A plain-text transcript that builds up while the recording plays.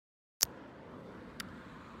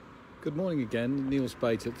Good morning again, Neil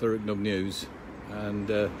Spate at Thurrock News, and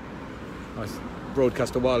I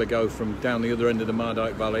broadcast a while ago from down the other end of the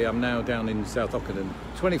Mardyke Valley. I'm now down in South Ockenden.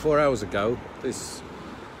 24 hours ago this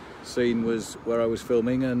scene was where I was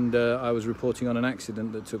filming, and I was reporting on an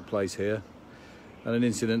accident that took place here, and an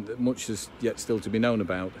incident that much is yet still to be known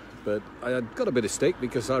about. But I had got a bit of stick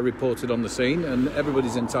because I reported on the scene, and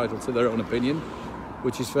everybody's entitled to their own opinion,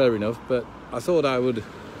 which is fair enough, but I thought I would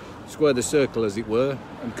square the circle, as it were,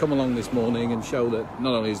 and come along this morning and show that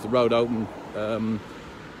not only is the road open,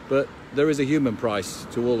 but there is a human price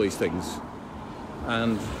to all these things.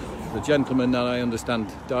 And the gentleman that I understand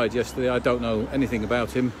died yesterday, I don't know anything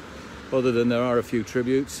about him other than there are a few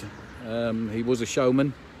tributes. He was a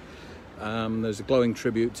showman. There's a glowing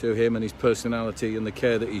tribute to him and his personality and the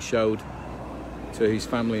care that he showed to his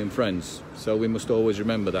family and friends, so we must always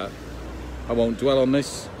remember that. I won't dwell on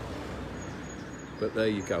this, but there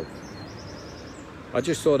you go. I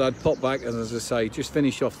just thought I'd pop back and, as I say, just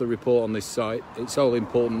finish off the report on this site. It's all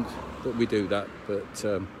important that we do that, but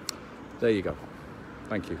there you go.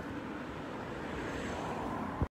 Thank you.